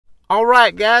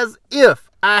Alright guys, if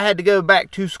I had to go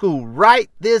back to school right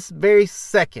this very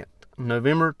second,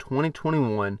 November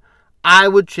 2021, I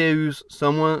would choose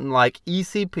someone like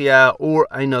ECPI or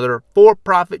another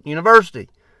for-profit university.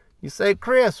 You say,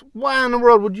 Chris, why in the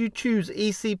world would you choose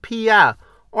ECPI?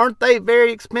 Aren't they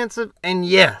very expensive? And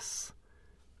yes,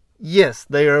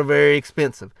 they are very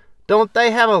expensive. Don't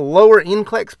they have a lower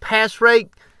NCLEX pass rate?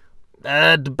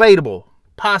 Debatable,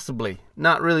 possibly.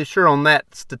 Not really sure on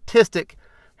that statistic.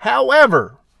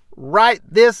 However, right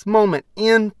this moment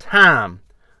in time,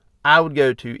 I would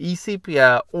go to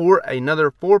ECPI or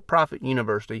another for-profit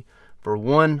university for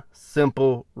one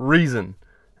simple reason,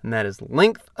 and that is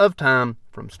length of time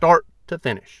from start to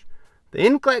finish. The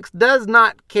NCLEX does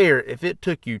not care if it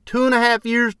took you 2.5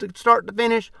 years to start to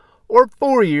finish or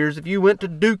 4 years if you went to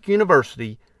Duke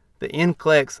University. The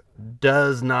NCLEX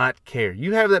does not care.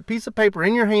 You have that piece of paper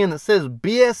in your hand that says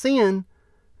BSN,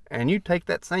 and you take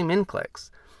that same NCLEX.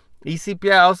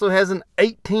 ECPI also has an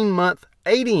 18-month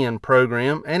ADN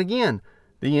program, and again,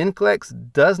 the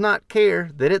NCLEX does not care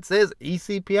that it says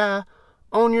ECPI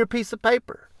on your piece of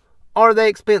paper. Are they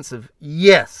expensive?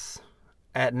 Yes,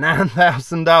 at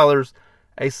 $9,000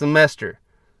 a semester,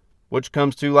 which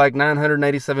comes to like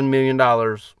 $987 million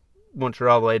once you're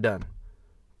all the way done.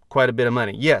 Quite a bit of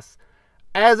money, yes.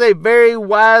 As a very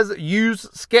wise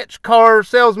used sketch car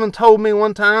salesman told me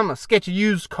one time, a sketchy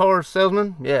used car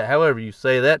salesman, yeah, however you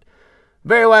say that,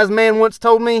 very wise man once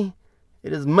told me,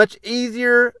 it is much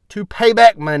easier to pay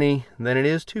back money than it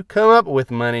is to come up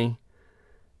with money.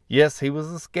 Yes, he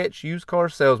was a sketch used car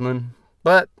salesman,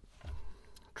 but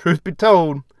truth be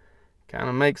told, kind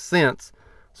of makes sense.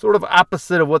 Sort of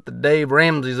opposite of what the Dave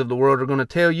Ramseys of the world are going to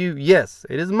tell you. Yes,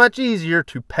 it is much easier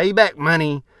to pay back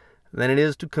money than it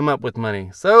is to come up with money.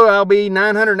 So I'll be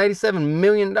 $987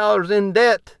 million in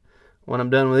debt when I'm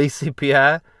done with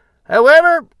ECPI.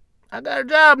 However, I got a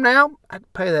job now. I can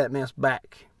pay that mess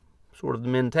back. Sort of the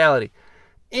mentality.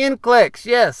 NCLEX,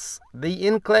 yes. The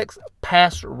NCLEX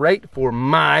pass rate for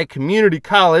my community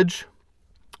college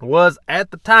was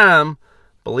at the time,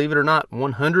 believe it or not,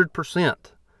 100%.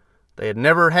 They had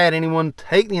never had anyone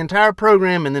take the entire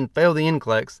program and then fail the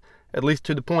NCLEX, at least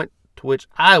to the point to which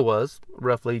I was,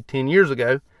 roughly 10 years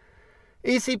ago.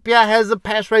 ECPI has a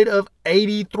pass rate of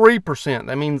 83%.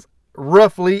 That means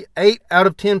roughly 8 out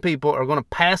of 10 people are going to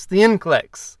pass the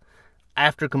NCLEX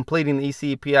after completing the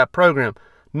ECPI program.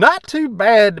 Not too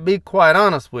bad, to be quite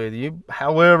honest with you.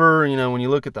 However, when you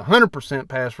look at the 100%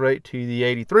 pass rate to the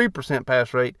 83%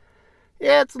 pass rate,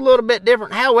 yeah, it's a little bit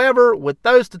different. However, with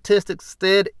those statistics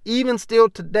said, even still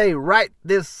today, right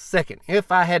this second,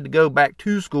 if I had to go back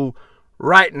to school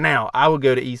right now, I would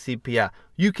go to ECPI.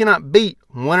 You cannot beat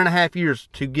 1.5 years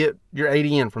to get your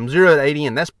ADN from 0 to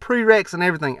ADN. That's prereqs and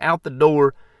everything out the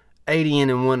door. ADN in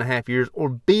 1.5 years or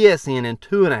BSN in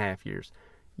 2.5 years.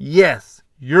 Yes,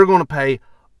 you're going to pay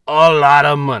a lot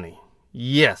of money.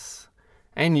 Yes.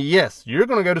 And yes, you're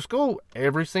going to go to school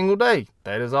every single day.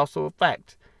 That is also a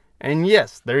fact. And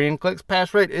yes, their NCLEX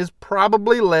pass rate is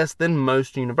probably less than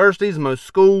most universities, most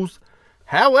schools.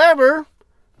 However,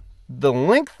 the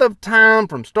length of time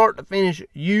from start to finish,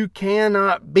 you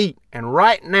cannot beat. And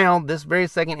right now, this very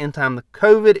second in time, the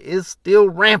COVID is still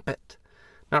rampant.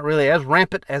 Not really as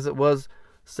rampant as it was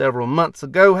several months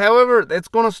ago. However, it's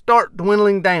going to start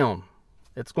dwindling down.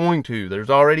 It's going to. There's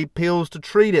already pills to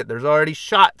treat it. There's already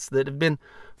shots that have been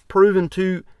proven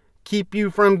to keep you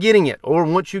from getting it, or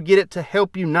once you get it, to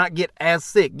help you not get as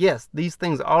sick. Yes, these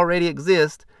things already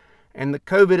exist, and the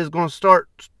COVID is going to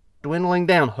start dwindling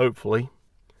down, hopefully.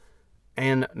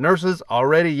 And nurses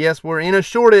already, yes, we're in a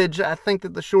shortage. I think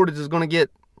that the shortage is going to get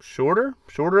shorter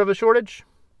of a shortage.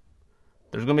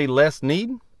 There's going to be less need.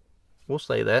 We'll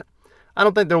say that. I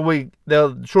don't think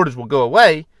the shortage will go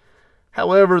away.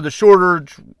 However, the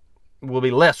shortage will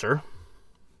be lesser.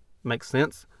 Makes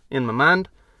sense in my mind.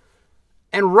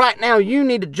 And right now, you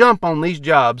need to jump on these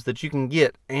jobs that you can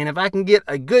get. And if I can get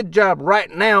a good job right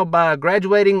now by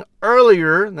graduating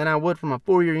earlier than I would from a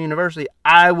 4-year university,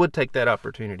 I would take that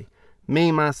opportunity. Me,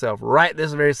 myself, right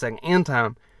this very second in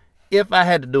time, if I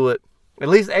had to do it, at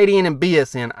least ADN and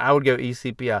BSN, I would go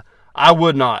ECPI. I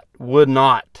would not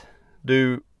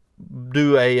do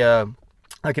a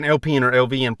like an LPN or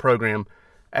LVN program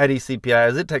at ECPI,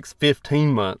 as it takes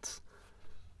 15 months.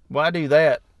 Why do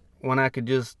that when I could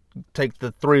just take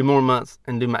the 3 more months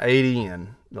and do my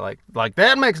ADN? Like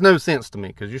that makes no sense to me,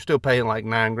 because you're still paying like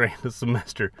 $9 grand a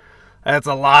semester. That's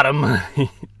a lot of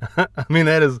money. I mean,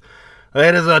 that is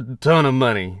a ton of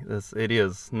money. It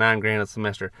is $9 grand a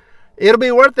semester. It'll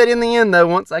be worth it in the end, though,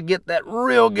 once I get that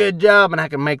real good job and I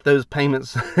can make those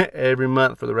payments every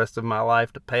month for the rest of my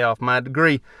life to pay off my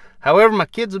degree. However, my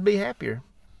kids would be happier.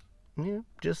 Yeah,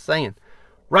 just saying.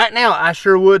 Right now, I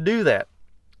sure would do that.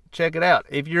 Check it out.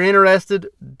 If you're interested,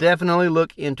 definitely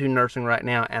look into nursing right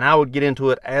now, and I would get into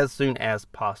it as soon as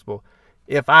possible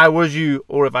if I was you,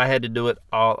 or if I had to do it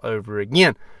all over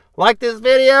again. Like this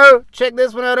video, check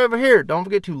this one out over here. Don't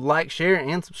forget to like, share,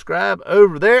 and subscribe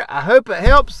over there. I hope it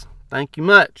helps. Thank you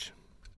much.